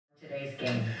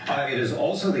game. It is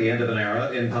also the end of an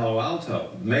era in Palo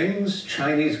Alto. Ming's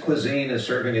Chinese cuisine is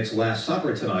serving its last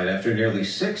supper tonight after nearly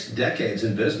 6 decades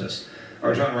in business.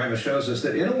 Our John Ramos shows us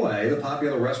that, in a way, the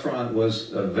popular restaurant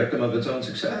was a victim of its own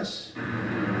success.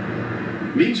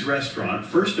 Ming's restaurant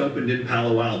first opened in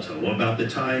Palo Alto about the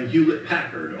time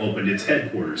Hewlett-Packard opened its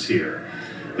headquarters here.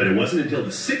 But it wasn't until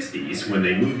the 60s, when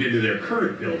they moved into their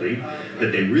current building,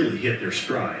 that they really hit their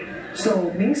stride.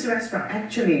 So Ming's restaurant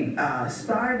actually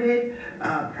started,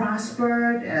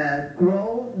 prospered,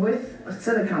 grew with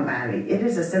Silicon Valley. It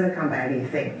is a Silicon Valley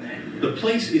thing. The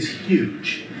place is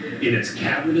huge. In its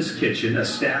cavernous kitchen, a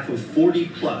staff of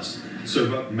 40+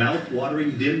 serve up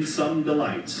mouth-watering dim sum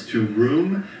delights to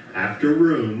room after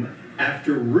room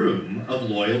after room of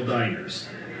loyal diners.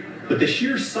 But the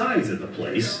sheer size of the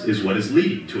place is what is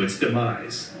leading to its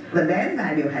demise. The land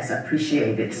value has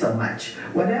appreciated so much.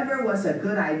 Whatever was a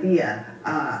good idea,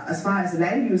 as far as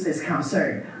land use is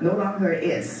concerned, no longer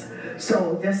is.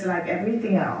 So just like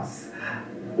everything else,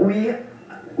 we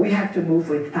have to move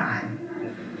with time.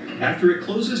 After it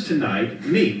closes tonight,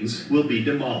 Ming's will be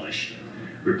demolished.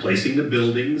 Replacing the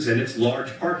buildings and its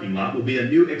large parking lot will be a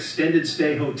new extended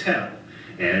stay hotel,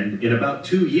 and in about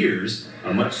 2 years,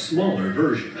 a much smaller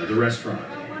version of the restaurant.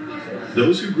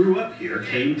 Those who grew up here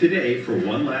came today for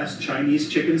one last Chinese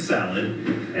chicken salad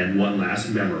and one last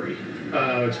memory.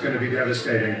 It's going to be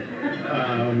devastating.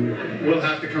 We'll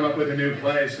have to come up with a new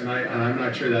place, and I'm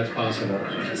not sure that's possible.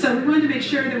 So we wanted to make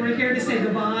sure that we're here to say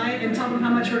goodbye and tell them how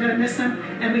much we're going to miss them,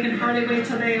 and we can hardly wait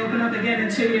till they open up again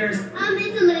in 2 years.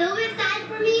 It's a little bit sad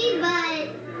for me, but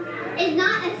it's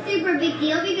not a super big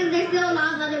deal because there's still a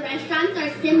lot of other restaurants that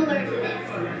are similar to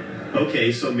this.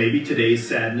 Okay, so maybe today's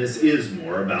sadness is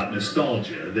more about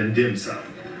nostalgia than dim sum.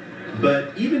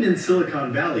 But even in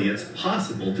Silicon Valley, it's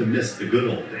possible to miss the good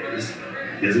old days,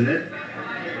 isn't it?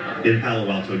 In Palo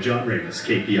Alto, John Ramos,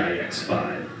 KPIX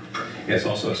 5. It's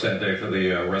also a sad day for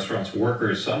the restaurant's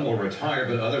workers. Some will retire,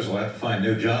 but others will have to find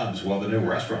new jobs while the new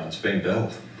restaurant's being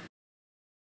built.